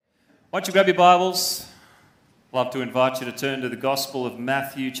Why don't you grab your Bibles? Love to invite you to turn to the Gospel of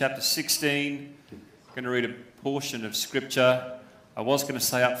Matthew, chapter 16. I'm going to read a portion of Scripture. I was going to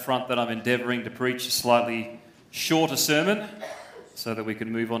say up front that I'm endeavouring to preach a slightly shorter sermon so that we can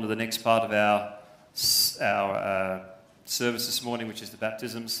move on to the next part of our service this morning, which is the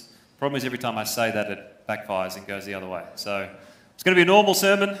baptisms. Problem is, every time I say that, it backfires and goes the other way. So it's going to be a normal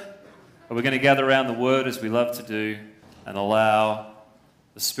sermon, but we're going to gather around the Word as we love to do and allow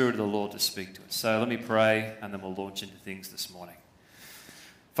the Spirit of the Lord to speak to us. So let me pray and then we'll launch into things this morning.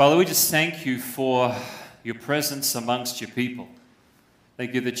 Father, we just thank you for your presence amongst your people.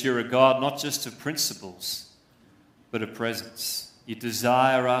 Thank you that you're a God not just of principles, but of presence. You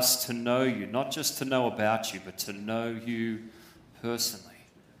desire us to know you, not just to know about you, but to know you personally.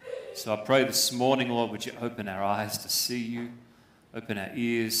 So I pray this morning, Lord, would you open our eyes to see you, open our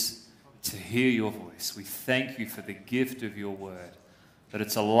ears to hear your voice. We thank you for the gift of your word, that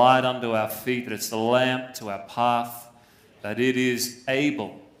it's a light unto our feet, that it's a lamp to our path, that it is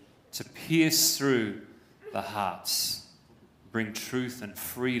able to pierce through the hearts, bring truth and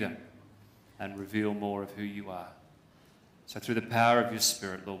freedom, and reveal more of who you are. So through the power of your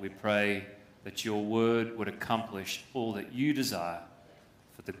Spirit, Lord, we pray that your word would accomplish all that you desire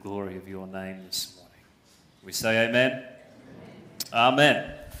for the glory of your name this morning. We say amen?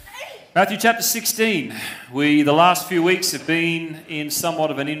 Amen. Matthew chapter 16. The last few weeks have been in somewhat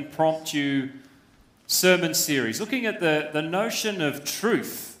of an impromptu sermon series, looking at the notion of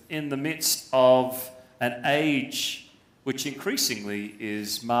truth in the midst of an age which increasingly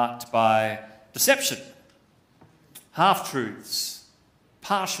is marked by deception, half-truths,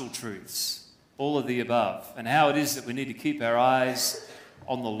 partial truths, all of the above, and how it is that we need to keep our eyes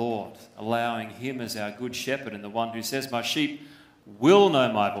on the Lord, allowing him as our good shepherd and the one who says, "My sheep will know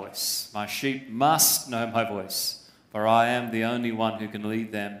my voice. My sheep must know my voice, for I am the only one who can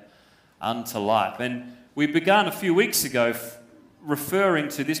lead them unto life." And we began a few weeks ago referring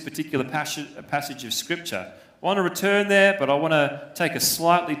to this particular passage of Scripture. I want to return there, but I want to take a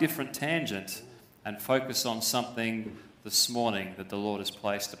slightly different tangent and focus on something this morning that the Lord has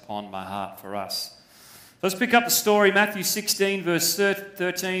placed upon my heart for us. Let's pick up the story, Matthew 16, verse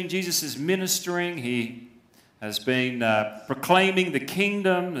 13. Jesus is ministering. He has been proclaiming the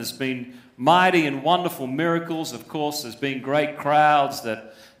kingdom. There's been mighty and wonderful miracles. Of course, there's been great crowds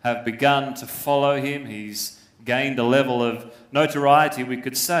that have begun to follow him. He's gained a level of notoriety, we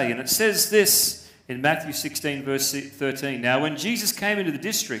could say. And it says this in Matthew 16, verse 13. "Now, when Jesus came into the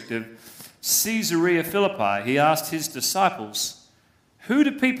district of Caesarea Philippi, he asked his disciples, 'Who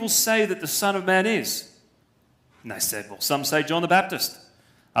do people say that the Son of Man is?' And they said, 'Well, some say John the Baptist.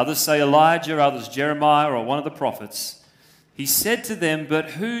 Others say Elijah, others Jeremiah or one of the prophets.' He said to them,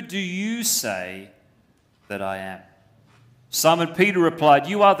 'But who do you say that I am?' Simon Peter replied,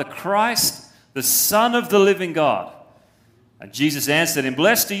 'You are the Christ, the Son of the living God.' And Jesus answered him,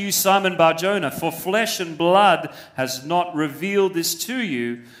 'Blessed are you, Simon Bar-Jonah, for flesh and blood has not revealed this to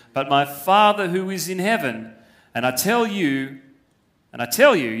you, but my Father who is in heaven. And I tell you,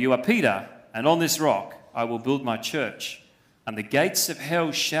 you are Peter, and on this rock I will build my church, and the gates of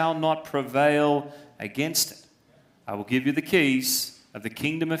hell shall not prevail against it. I will give you the keys of the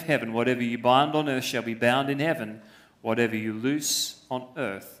kingdom of heaven. Whatever you bind on earth shall be bound in heaven. Whatever you loose on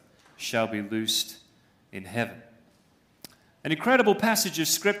earth shall be loosed in heaven." An incredible passage of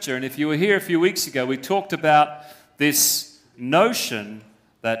Scripture, and if you were here a few weeks ago, we talked about this notion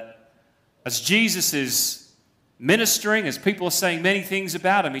that as Jesus is ministering, as people are saying many things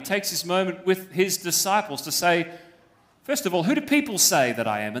about him, he takes this moment with his disciples to say, first of all, who do people say that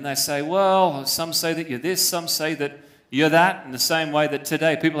I am? And they say, well, some say that you're this, some say that you're that, in the same way that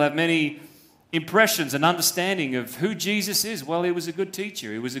today people have many impressions and understanding of who Jesus is. Well, he was a good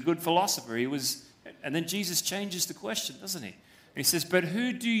teacher, he was a good philosopher, and then Jesus changes the question, doesn't he? And he says, "But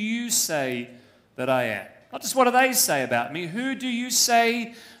who do you say that I am?" Not just what do they say about me, who do you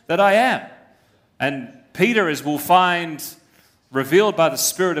say that I am? And Peter, as we'll find revealed by the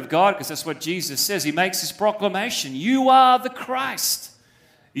Spirit of God, because that's what Jesus says, he makes this proclamation: "You are the Christ.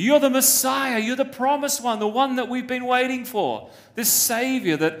 You're the Messiah. You're the promised one, the one that we've been waiting for. This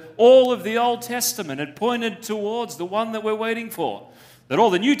Savior that all of the Old Testament had pointed towards, the one that we're waiting for, that all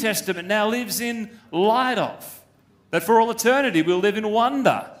the New Testament now lives in light of, that for all eternity we'll live in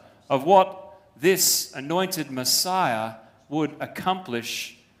wonder of what this anointed Messiah would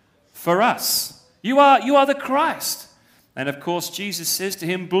accomplish for us. You are the Christ." And of course, Jesus says to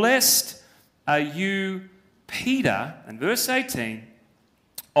him, "Blessed are you, Peter," and verse 18,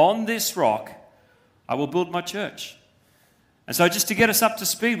 "On this rock I will build my church." And so just to get us up to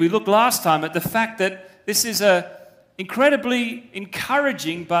speed, we looked last time at the fact that this is a incredibly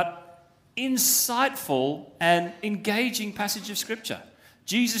encouraging but insightful and engaging passage of Scripture.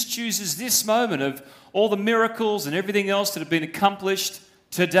 Jesus chooses this moment of all the miracles and everything else that have been accomplished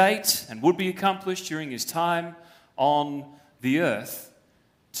to date and would be accomplished during his time on the earth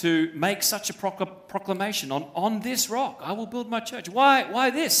to make such a proclamation on this rock. I will build my church. Why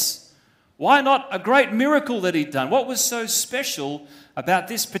this? Why not a great miracle that he'd done? What was so special about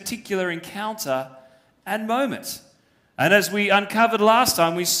this particular encounter and moment? And as we uncovered last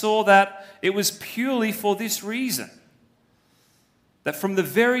time, we saw that it was purely for this reason. That from the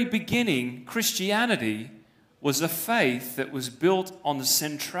very beginning, Christianity was a faith that was built on the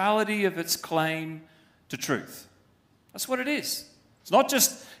centrality of its claim to truth. That's what it is. It's not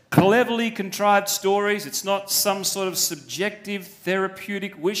just cleverly contrived stories. It's not some sort of subjective,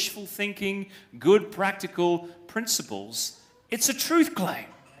 therapeutic, wishful thinking, good practical principles. It's a truth claim.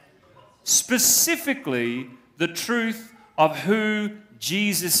 Specifically, the truth of who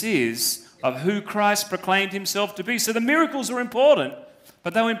Jesus is, of who Christ proclaimed himself to be. So the miracles are important,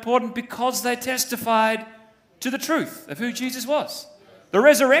 but they were important because they testified to the truth of who Jesus was. The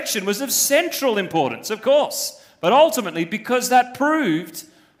resurrection was of central importance, of course, but ultimately because that proved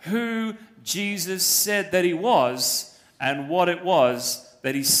who Jesus said that he was and what it was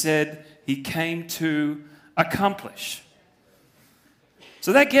that he said he came to accomplish.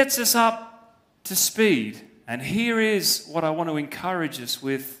 So that gets us up to speed. And here is what I want to encourage us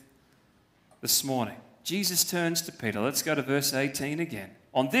with this morning. Jesus turns to Peter. Let's go to verse 18 again.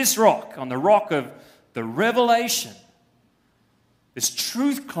 On this rock, on the rock of the revelation, this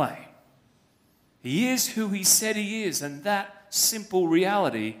truth claim, he is who he said he is, and that simple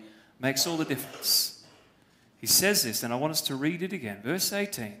reality makes all the difference. He says this, and I want us to read it again. Verse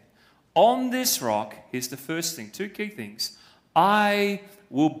 18. On this rock, here's the first thing, two key things. I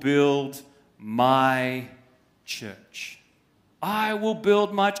will build my church. I will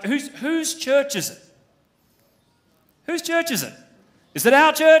build my church. Whose church is it? Whose church is it? Is it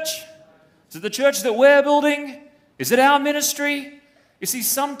our church? Is it the church that we're building? Is it our ministry? You see,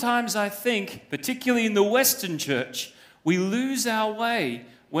 sometimes I think, particularly in the Western church, we lose our way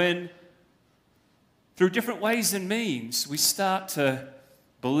when, through different ways and means, we start to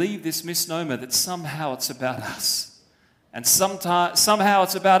believe this misnomer that somehow it's about us. And somehow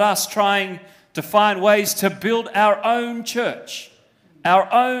it's about us trying to find ways to build our own church,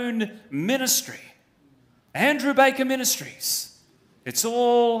 our own ministry. Andrew Baker Ministries. It's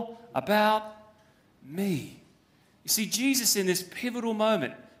all about me. You see, Jesus in this pivotal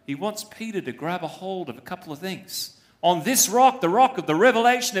moment, he wants Peter to grab a hold of a couple of things. On this rock, the rock of the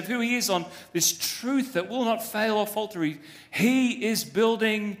revelation of who he is, on this truth that will not fail or falter, he is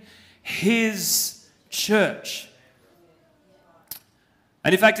building his church.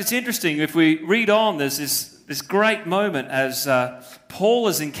 And in fact, it's interesting, if we read on, there's this great moment as Paul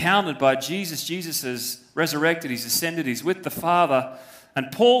is encountered by Jesus. Jesus is resurrected, he's ascended, he's with the Father.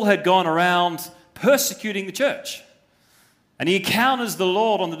 And Paul had gone around persecuting the church. And he encounters the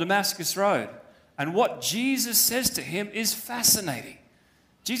Lord on the Damascus Road. And what Jesus says to him is fascinating.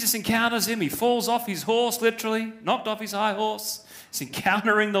 Jesus encounters him, he falls off his horse, literally, knocked off his high horse. He's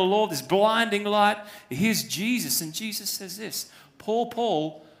encountering the Lord, this blinding light. He hears Jesus, and Jesus says this,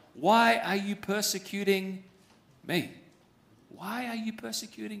 Paul, why are you persecuting me? Why are you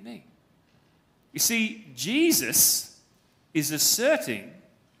persecuting me? You see, Jesus is asserting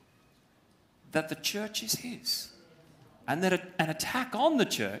that the church is his, and that an attack on the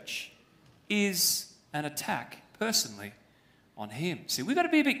church is an attack, personally, on him. See, we've got to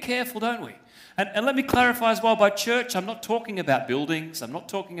be a bit careful, don't we? And let me clarify as well, by church, I'm not talking about buildings, I'm not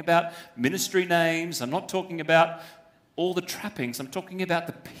talking about ministry names, I'm not talking about all the trappings, I'm talking about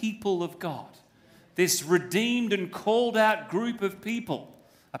the people of God. This redeemed and called out group of people,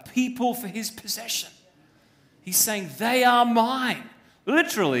 a people for his possession. He's saying, they are mine,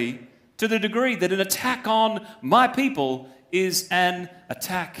 literally, to the degree that an attack on my people is an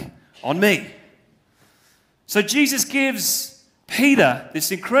attack on me. So Jesus gives Peter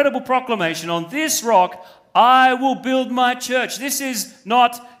this incredible proclamation, on this rock I will build my church. This is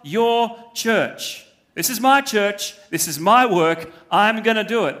not your church. This is my church. This is my work. I'm going to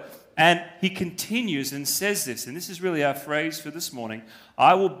do it. And he continues and says this, and this is really our phrase for this morning.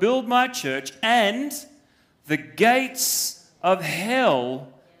 I will build my church, and the gates of hell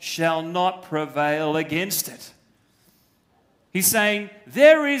shall not prevail against it. He's saying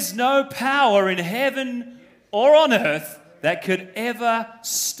there is no power in heaven or on earth that could ever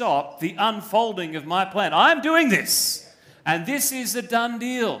stop the unfolding of my plan. I'm doing this, and this is a done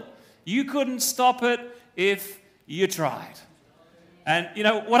deal. You couldn't stop it if you tried. And you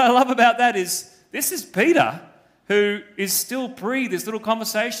know what I love about that is, this is Peter, who is still this little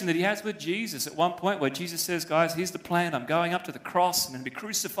conversation that he has with Jesus at one point where Jesus says, guys, here's the plan. I'm going up to the cross. I'm going to be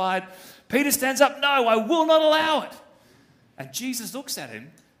crucified. Peter stands up. No, I will not allow it. And Jesus looks at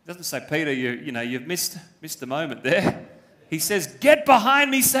him. Doesn't say, Peter, you've missed the moment there. He says, get behind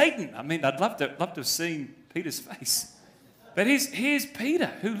me, Satan. I mean, I'd love to have seen Peter's face. But here's Peter,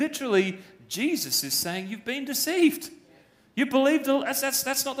 who literally, Jesus is saying, you've been deceived. You believed,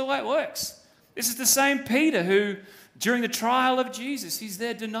 that's not the way it works. This is the same Peter who, during the trial of Jesus, he's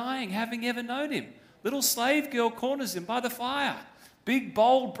there denying having ever known him. Little slave girl corners him by the fire. Big,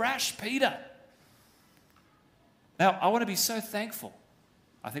 bold, brash Peter. Now, I want to be so thankful.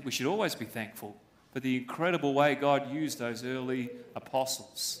 I think we should always be thankful for the incredible way God used those early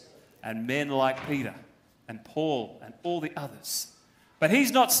apostles and men like Peter and Paul and all the others. But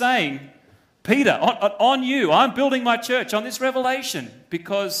he's not saying, Peter, on you, I'm building my church on this revelation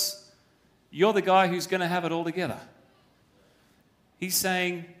because you're the guy who's going to have it all together. He's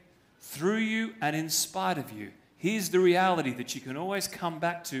saying, through you and in spite of you, here's the reality that you can always come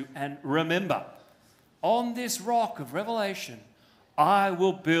back to and remember. On this rock of revelation, I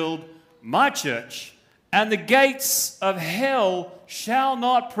will build my church, and the gates of hell shall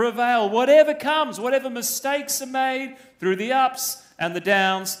not prevail. Whatever comes, whatever mistakes are made through the ups and the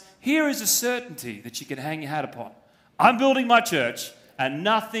downs, here is a certainty that you can hang your hat upon. I'm building my church, and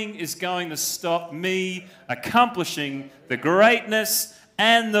nothing is going to stop me accomplishing the greatness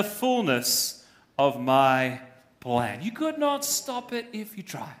and the fullness of my plan. You could not stop it if you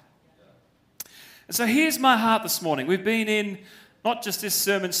tried. And so here's my heart this morning. We've been in not just this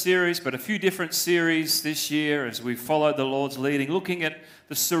sermon series, but a few different series this year as we've followed the Lord's leading, looking at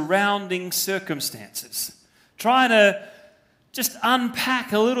the surrounding circumstances, trying to just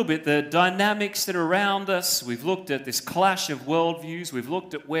unpack a little bit the dynamics that are around us. We've looked at this clash of worldviews. We've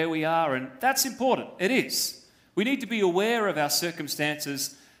looked at where we are, and that's important. It is. We need to be aware of our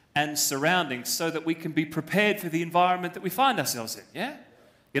circumstances and surroundings so that we can be prepared for the environment that we find ourselves in, yeah?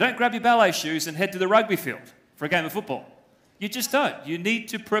 You don't grab your ballet shoes and head to the rugby field for a game of football. You just don't. You need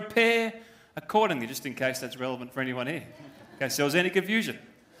to prepare accordingly, just in case that's relevant for anyone here, in case there was any confusion.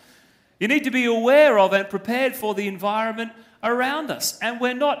 You need to be aware of and prepared for the environment around us. And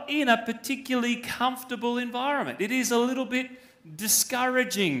we're not in a particularly comfortable environment. It is a little bit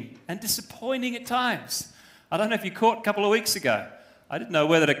discouraging and disappointing at times. I don't know if you caught a couple of weeks ago. I didn't know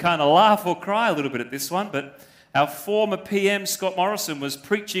whether to kind of laugh or cry a little bit at this one, but our former PM, Scott Morrison, was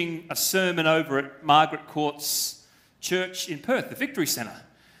preaching a sermon over at Margaret Court's church in Perth, the Victory Centre.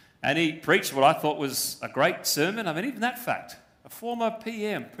 And he preached what I thought was a great sermon. I mean, even that fact, a former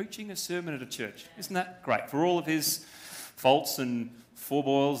PM preaching a sermon at a church. Isn't that great? For all of his faults and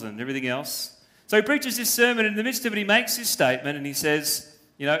foibles and everything else. So he preaches this sermon, and in the midst of it, he makes his statement, and he says,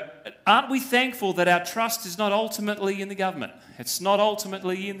 aren't we thankful that our trust is not ultimately in the government? It's not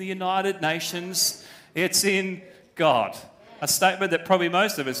ultimately in the United Nations. It's in God. A statement that probably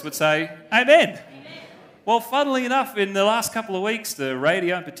most of us would say, Amen. Well, funnily enough, in the last couple of weeks, the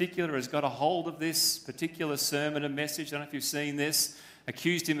radio in particular has got a hold of this particular sermon and message. I don't know if you've seen this.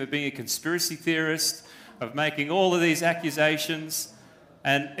 Accused him of being a conspiracy theorist, of making all of these accusations,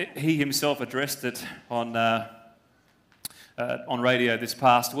 and he himself addressed it on radio this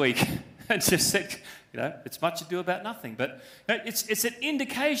past week and just said, it's much ado about nothing. But it's an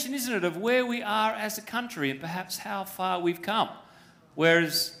indication, isn't it, of where we are as a country and perhaps how far we've come.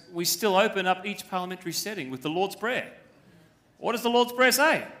 Whereas we still open up each parliamentary setting with the Lord's Prayer. What does the Lord's Prayer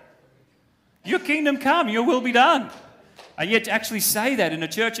say? Your kingdom come, your will be done. And yet to actually say that in a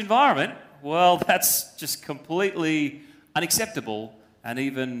church environment, well, that's just completely unacceptable and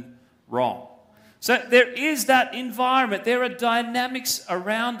even wrong. So there is that environment. There are dynamics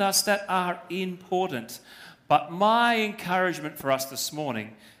around us that are important. But my encouragement for us this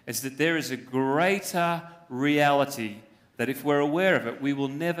morning is that there is a greater reality that if we're aware of it, we will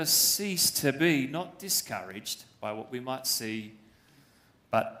never cease to be not discouraged by what we might see,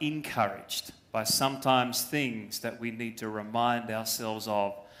 but encouraged by sometimes things that we need to remind ourselves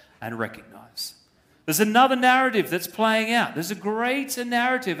of and recognize. There's another narrative that's playing out. There's a greater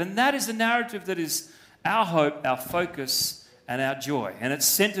narrative, and that is the narrative that is our hope, our focus, and our joy. And it's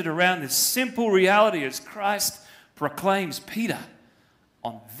centered around this simple reality as Christ proclaims, Peter,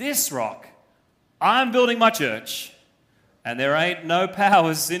 on this rock, I'm building my church, and there ain't no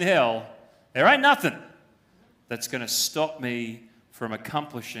powers in hell, there ain't nothing that's going to stop me from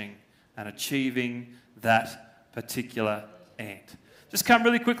accomplishing and achieving that particular end. Just come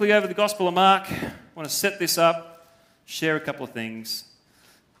really quickly over the Gospel of Mark. I want to set this up, share a couple of things,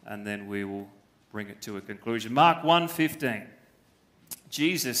 and then we will bring it to a conclusion. Mark 1:15.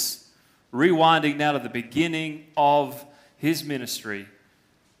 Jesus Rewinding now to the beginning of his ministry,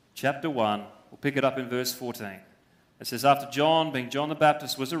 chapter 1, we'll pick it up in verse 14. It says, after John, being John the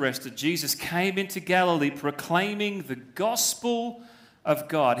Baptist, was arrested, Jesus came into Galilee proclaiming the gospel of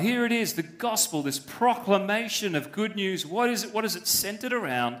God. Here it is, the gospel, this proclamation of good news. What is it? What is it centered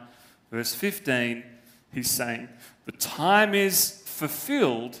around? Verse 15, he's saying, the time is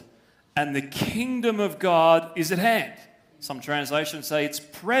fulfilled and the kingdom of God is at hand. Some translations say it's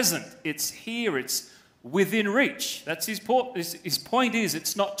present, it's here, it's within reach. That's his point. His point is,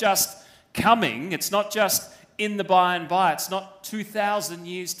 it's not just coming, it's not just in the by and by, it's not 2,000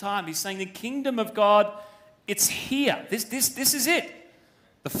 years' time. He's saying the kingdom of God, it's here. This is it.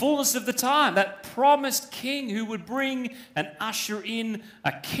 The fullness of the time, that promised king who would bring and usher in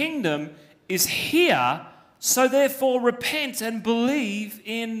a kingdom is here. So therefore repent and believe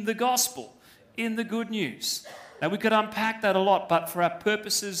in the gospel, in the good news. Now we could unpack that a lot, but for our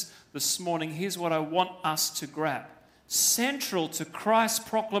purposes this morning, here's what I want us to grab. Central to Christ's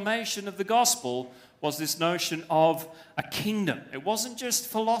proclamation of the gospel was this notion of a kingdom. It wasn't just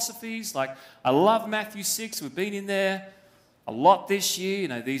philosophies like, I love Matthew 6, we've been in there a lot this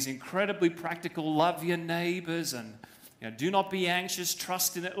year, these incredibly practical, love your neighbors and do not be anxious,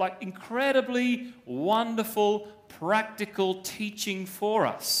 trust in it, like incredibly wonderful, practical teaching for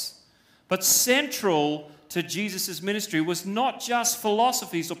us. But central to Jesus' ministry was not just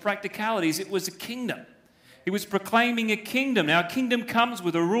philosophies or practicalities, it was a kingdom. He was proclaiming a kingdom. Now, a kingdom comes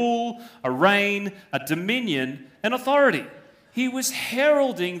with a rule, a reign, a dominion, and authority. He was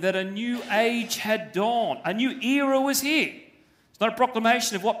heralding that a new age had dawned. A new era was here. It's not a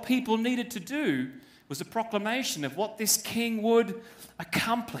proclamation of what people needed to do. It was a proclamation of what this king would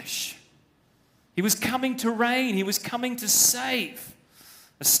accomplish. He was coming to reign. He was coming to save,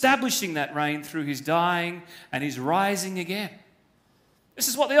 establishing that reign through his dying and his rising again. This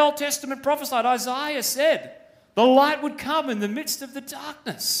is what the Old Testament prophesied. Isaiah said, the light would come in the midst of the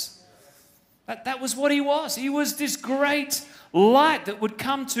darkness. That was what he was. He was this great light that would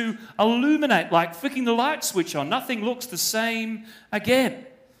come to illuminate, like flicking the light switch on. Nothing looks the same again.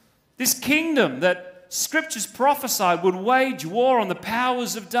 This kingdom that Scriptures prophesied would wage war on the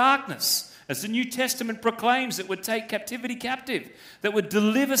powers of darkness. As the New Testament proclaims, it would take captivity captive, that would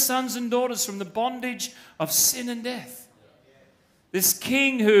deliver sons and daughters from the bondage of sin and death. This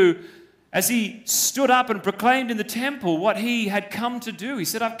king who, as he stood up and proclaimed in the temple what he had come to do, he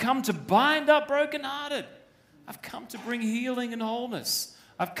said, I've come to bind up brokenhearted. I've come to bring healing and wholeness.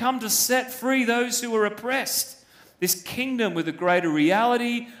 I've come to set free those who are oppressed. This kingdom with a greater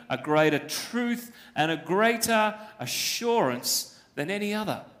reality, a greater truth, and a greater assurance than any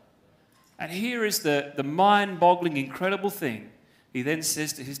other. And here is the mind-boggling, incredible thing. He then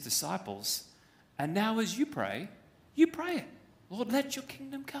says to his disciples, and now as you pray it. Lord, let your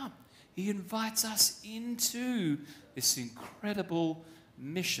kingdom come. He invites us into this incredible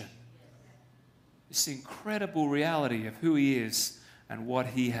mission, this incredible reality of who he is and what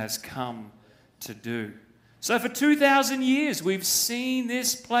he has come to do. So for 2,000 years, we've seen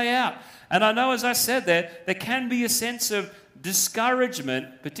this play out. And I know, as I said, there can be a sense of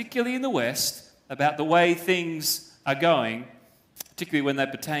discouragement, particularly in the West, about the way things are going, particularly when they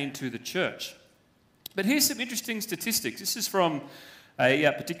pertain to the church. But here's some interesting statistics. This is from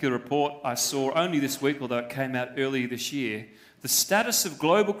a particular report I saw only this week, although it came out earlier this year. The Status of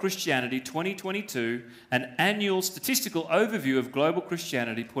Global Christianity 2022, an annual statistical overview of global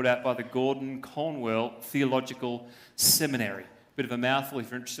Christianity put out by the Gordon Conwell Theological Seminary. Bit of a mouthful. If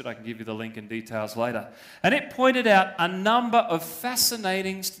you're interested, I can give you the link and details later. And it pointed out a number of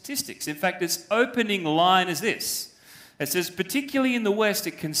fascinating statistics. In fact, its opening line is this. It says, particularly in the West,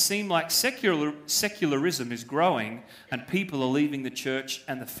 it can seem like secularism is growing and people are leaving the church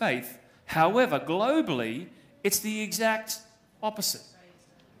and the faith. However, globally, it's the exact opposite.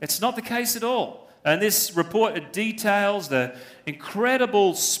 It's not the case at all. And this report details the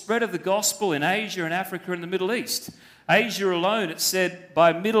incredible spread of the gospel in Asia and Africa and the Middle East. Asia alone, it said,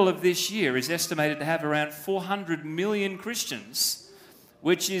 by middle of this year is estimated to have around 400 million Christians,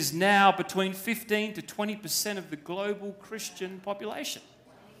 which is now between 15 to 20% of the global Christian population.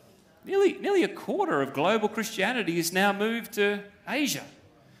 Nearly a quarter of global Christianity is now moved to Asia.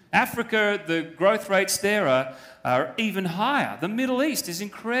 Africa, the growth rates there are even higher. The Middle East, there's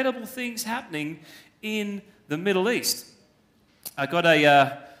incredible things happening in the Middle East.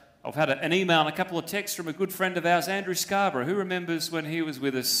 I've had an email and a couple of texts from a good friend of ours, Andrew Scarborough. Who remembers when he was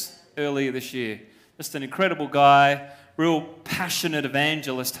with us earlier this year? Just an incredible guy, real passionate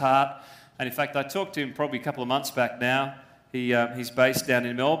evangelist heart. And in fact, I talked to him probably a couple of months back now. He's based down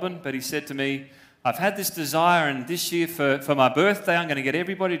in Melbourne, but he said to me, I've had this desire, and this year for my birthday, I'm going to get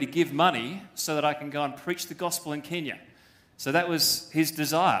everybody to give money so that I can go and preach the gospel in Kenya. So that was his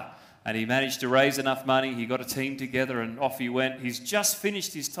desire. And he managed to raise enough money. He got a team together and off he went. He's just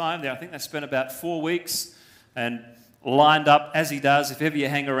finished his time there. I think they spent about 4 weeks and lined up, as he does. If ever you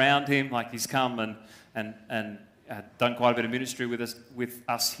hang around him, like he's come and done quite a bit of ministry with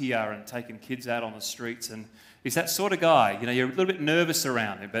us here and taken kids out on the streets. And he's that sort of guy. You know, you're a little bit nervous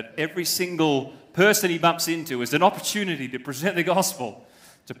around him, but every single person he bumps into is an opportunity to present the gospel,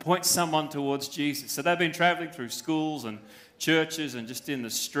 to point someone towards Jesus. So they've been traveling through schools and churches and just in the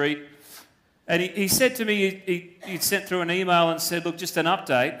street. And he said to me, he'd sent through an email and said, look, just an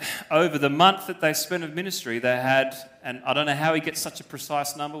update. Over the month that they spent of ministry, they had, and I don't know how he gets such a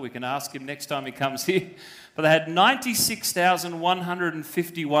precise number, we can ask him next time he comes here, but they had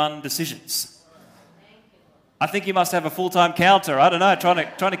 96,151 decisions. I think he must have a full-time counter. I don't know, trying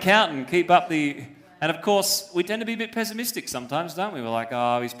to count and keep up the... And of course, we tend to be a bit pessimistic sometimes, don't we? We're like,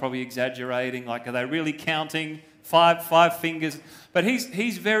 oh, he's probably exaggerating. Like, are they really counting five fingers? But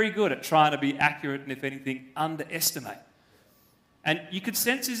he's very good at trying to be accurate and, if anything, underestimate. And you could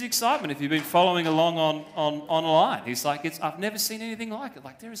sense his excitement if you've been following along online. He's like, I've never seen anything like it.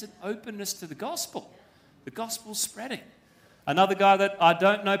 Like, there is an openness to the gospel. The gospel's spreading. Another guy that I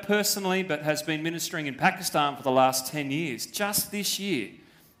don't know personally but has been ministering in Pakistan for the last 10 years, just this year,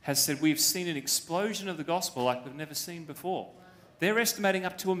 has said we've seen an explosion of the gospel like we've never seen before. They're estimating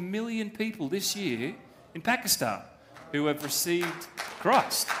up to 1 million people this year in Pakistan who have received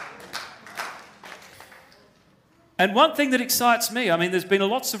Christ. And one thing that excites me, I mean, there's been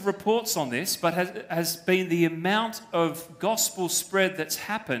lots of reports on this, but has been the amount of gospel spread that's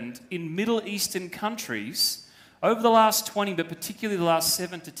happened in Middle Eastern countries over the last 20, but particularly the last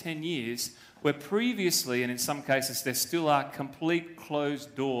 7 to 10 years, where previously, and in some cases there still are, complete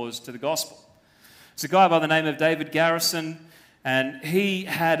closed doors to the gospel. It's a guy by the name of David Garrison, and he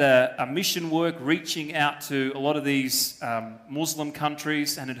had a mission work reaching out to a lot of these Muslim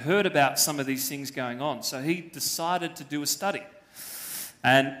countries and had heard about some of these things going on. So he decided to do a study.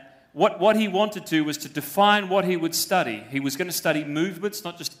 And what he wanted to was to define what he would study. He was going to study movements,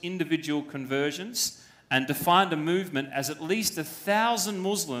 not just individual conversions, and defined a movement as at least 1,000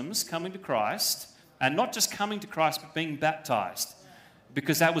 Muslims coming to Christ, and not just coming to Christ, but being baptized,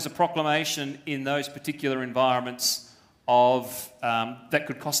 because that was a proclamation in those particular environments of that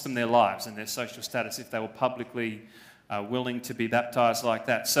could cost them their lives and their social status if they were publicly willing to be baptized like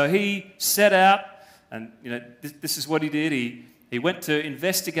that. So he set out, and this is what he did. He went to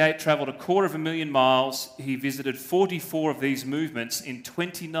investigate, travelled 250,000 miles. He visited 44 of these movements in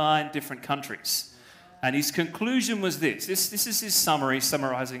 29 different countries. And his conclusion was this. This is his summary,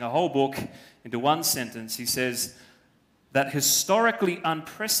 summarizing a whole book into one sentence. He says that historically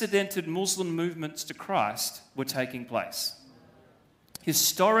unprecedented Muslim movements to Christ were taking place.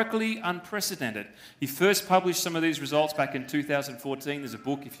 Historically unprecedented. He first published some of these results back in 2014. There's a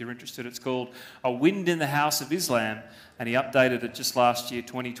book, if you're interested, it's called A Wind in the House of Islam, and he updated it just last year,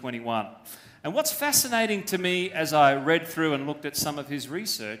 2021. And what's fascinating to me as I read through and looked at some of his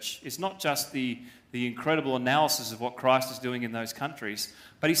research is not just the incredible analysis of what Christ is doing in those countries,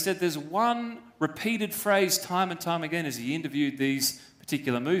 but he said there's one repeated phrase time and time again as he interviewed these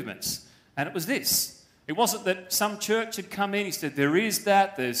particular movements, and it was this. It wasn't that some church had come in. He said there is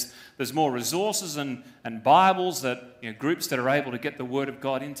that, there's more resources and Bibles, that groups that are able to get the Word of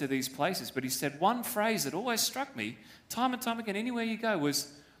God into these places, but he said one phrase that always struck me time and time again, anywhere you go,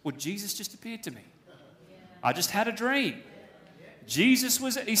 was, well, Jesus just appeared to me. I just had a dream. Jesus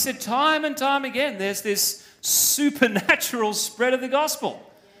was, he said time and time again, there's this supernatural spread of the gospel.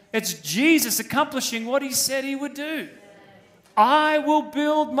 It's Jesus accomplishing what he said he would do. I will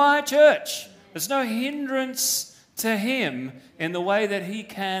build my church. There's no hindrance to him in the way that he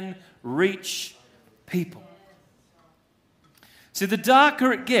can reach people. See, the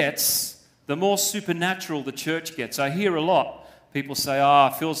darker it gets, the more supernatural the church gets. I hear a lot. People say,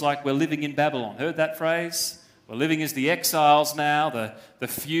 it feels like we're living in Babylon. Heard that phrase? We're living as the exiles now, the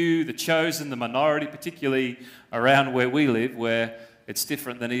few, the chosen, the minority, particularly around where we live, where it's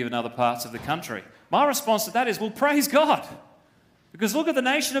different than even other parts of the country. My response to that is, well, praise God. Because look at the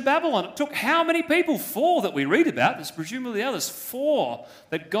nation of Babylon. It took how many people? 4 that we read about. There's presumably others. 4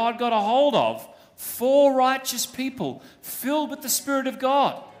 that God got a hold of. 4 righteous people filled with the Spirit of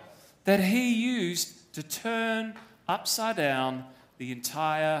God that he used to turn upside down the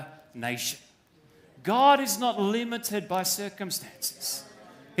entire nation. God is not limited by circumstances.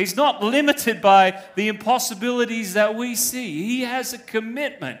 He's not limited by the impossibilities that we see. He has a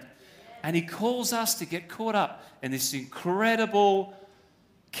commitment, and he calls us to get caught up in this incredible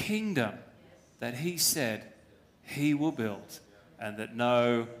kingdom that he said he will build and that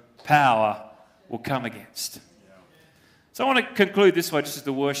no power will come against. So I want to conclude this way just as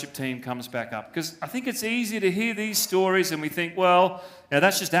the worship team comes back up, because I think it's easy to hear these stories and we think, well,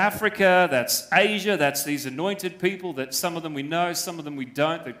 that's just Africa, that's Asia, that's these anointed people that some of them we know, some of them we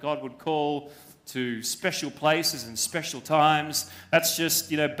don't, that God would call to special places and special times. That's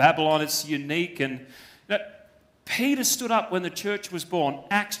just, Babylon, it's unique. And Peter stood up when the church was born,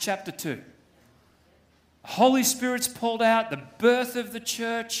 Acts chapter 2. The Holy Spirit's pulled out, the birth of the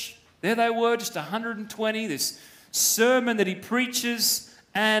church. There they were, just 120, this sermon that he preaches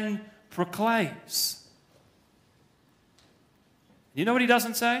and proclaims. You know what he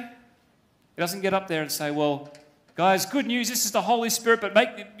doesn't say? He doesn't get up there and say, well, guys, good news, this is the Holy Spirit, but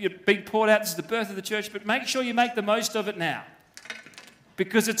you're being poured out, this is the birth of the church, but make sure you make the most of it now,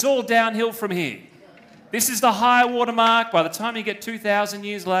 because it's all downhill from here. This is the high water mark. By the time you get 2,000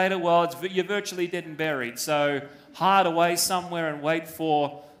 years later, well, you're virtually dead and buried. So hide away somewhere and wait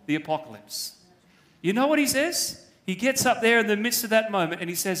for the apocalypse. You know what he says? He gets up there in the midst of that moment and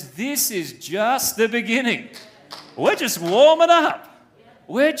he says, this is just the beginning. We're just warming up.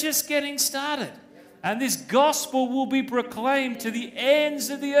 We're just getting started. And this gospel will be proclaimed to the ends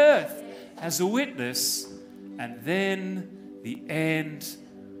of the earth as a witness, and then the end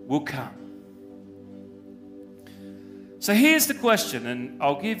will come. So here's the question, and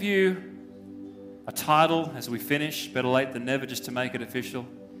I'll give you a title as we finish. Better late than never, just to make it official.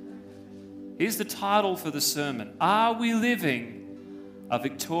 Here's the title for the sermon. Are we living a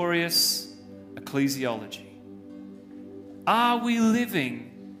victorious ecclesiology? Are we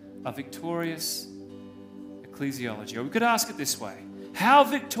living a victorious ecclesiology? Or we could ask it this way. How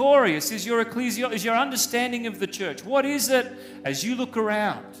victorious is your ecclesiology, is your understanding of the church? What is it as you look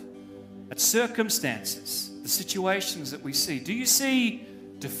around at circumstances, the situations that we see? Do you see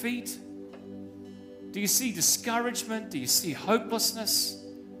defeat? Do you see discouragement? Do you see hopelessness?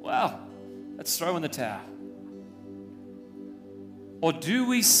 Well, let's throw in the towel. Or do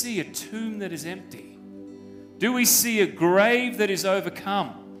we see a tomb that is empty? Do we see a grave that is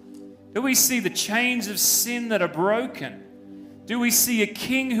overcome? Do we see the chains of sin that are broken? Do we see a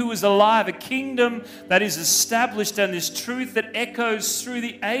king who is alive, a kingdom that is established, and this truth that echoes through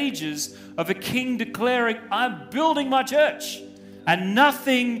the ages of a king declaring, I'm building my church, and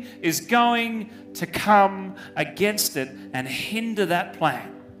nothing is going to come against it and hinder that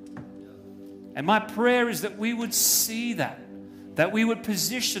plan? And my prayer is that we would see that we would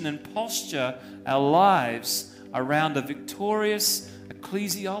position and posture our lives around a victorious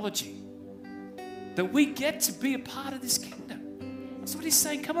ecclesiology, that we get to be a part of this kingdom. That's what he's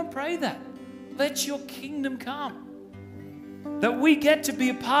saying. Come and pray that. Let your kingdom come. That we get to be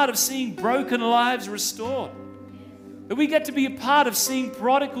a part of seeing broken lives restored. That we get to be a part of seeing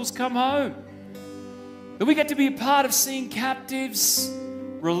prodigals come home. That we get to be a part of seeing captives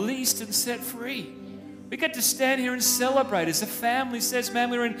released and set free. We get to stand here and celebrate as a family says, man,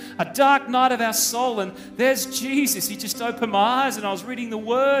 we're in a dark night of our soul and there's Jesus. He just opened my eyes and I was reading the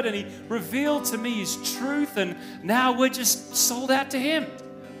Word and He revealed to me His truth, and now we're just sold out to Him.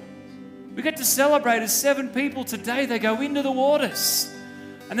 We get to celebrate as 7 people today. They go into the waters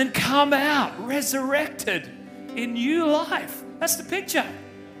and then come out resurrected in new life. That's the picture.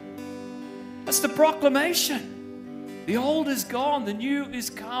 That's the proclamation. The old is gone, the new is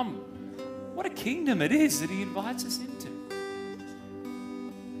come. What a kingdom it is that He invites us into.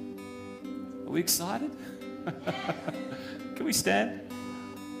 Are we excited? Can we stand?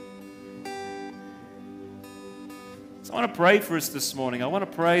 So I want to pray for us this morning. I want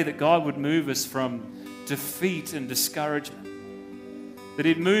to pray that God would move us from defeat and discouragement. That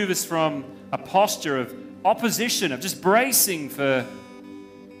He'd move us from a posture of opposition, of just bracing for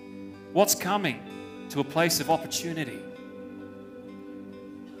what's coming, to a place of opportunity.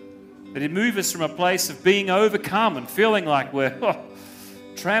 That He'd move us from a place of being overcome and feeling like we're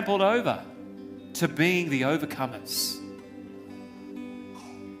trampled over to being the overcomers.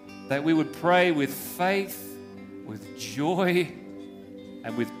 That we would pray with faith, with joy,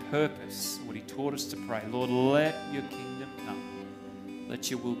 and with purpose. What He taught us to pray. Lord, let your kingdom come.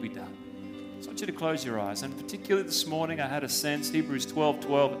 Let your will be done. So I want you to close your eyes. And particularly this morning, I had a sense, Hebrews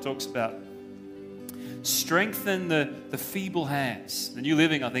 12:12, it talks about strengthen the feeble hands. The New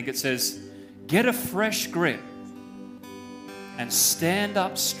Living, I think it says, get a fresh grip and stand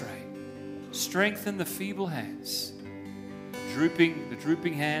up straight. Strengthen the feeble hands, the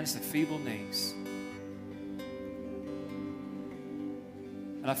drooping hands, the feeble knees.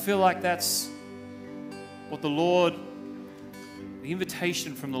 And I feel like that's what the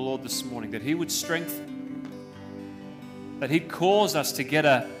invitation from the Lord this morning, that He would strengthen, that He'd cause us to get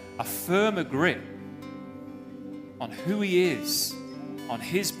a a firmer grip on who He is, on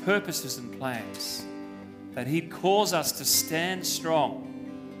His purposes and plans, that He'd cause us to stand strong,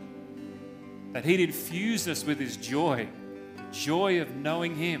 that He'd infuse us with His joy of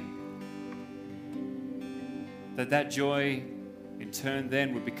knowing Him, that joy in turn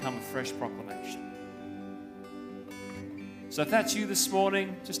then would become a fresh proclamation. So if that's you this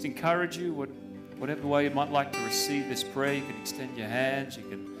morning, just encourage you, whatever way you might like to receive this prayer. You can extend your hands, you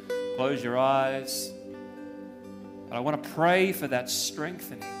can close your eyes. But I want to pray for that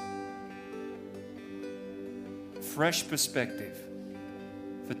strengthening, fresh perspective,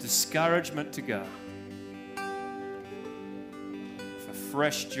 for discouragement to go, for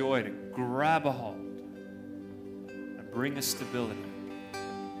fresh joy to grab a hold and bring a stability.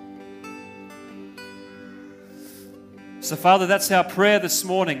 So, Father, that's our prayer this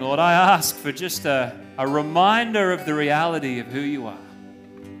morning, Lord. I ask for just a reminder of the reality of who You are.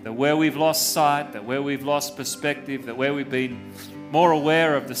 That where we've lost sight, that where we've lost perspective, that where we've been more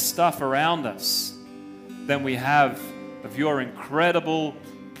aware of the stuff around us than we have of Your incredible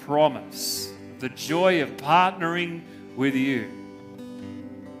promise, the joy of partnering with You.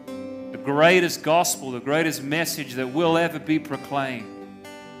 The greatest gospel, the greatest message that will ever be proclaimed.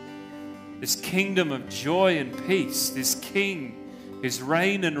 This kingdom of joy and peace, this King, His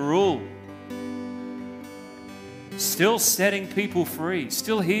reign and rule. Still setting people free,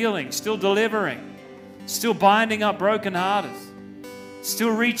 still healing, still delivering, still binding up brokenhearted,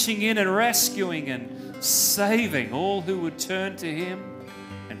 still reaching in and rescuing and saving all who would turn to Him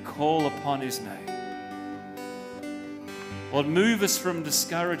and call upon His name. Lord, move us from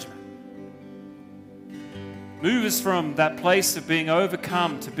discouragement. Move us from that place of being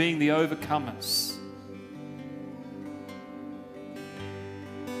overcome to being the overcomers.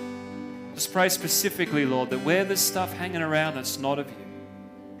 Just pray specifically, Lord, that where there's stuff hanging around that's not of You,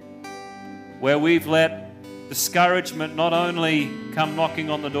 where we've let discouragement not only come knocking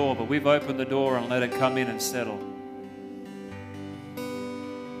on the door, but we've opened the door and let it come in and settle.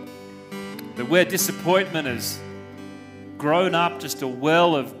 That where disappointment has grown up just a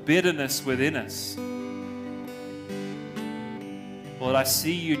well of bitterness within us, Lord, I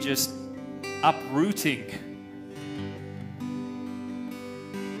see You just uprooting.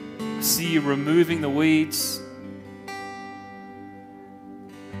 I see You removing the weeds.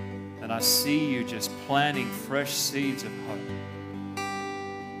 And I see You just planting fresh seeds of hope.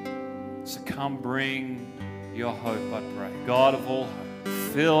 So come bring Your hope, I pray. God of all hope,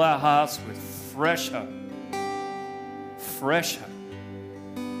 fill our hearts with fresh hope. Fresh hope.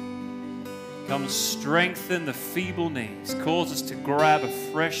 Come strengthen the feeble knees. Cause us to grab a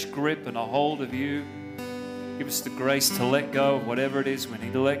fresh grip and a hold of You. Give us the grace to let go of whatever it is we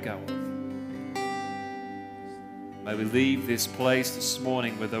need to let go of. May we leave this place this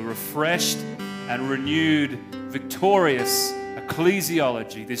morning with a refreshed and renewed, victorious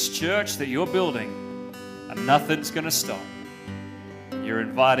ecclesiology, this church that You're building, and nothing's going to stop. You're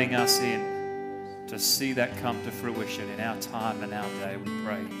inviting us in to see that come to fruition in our time and our day. We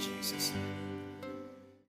pray in Jesus' name.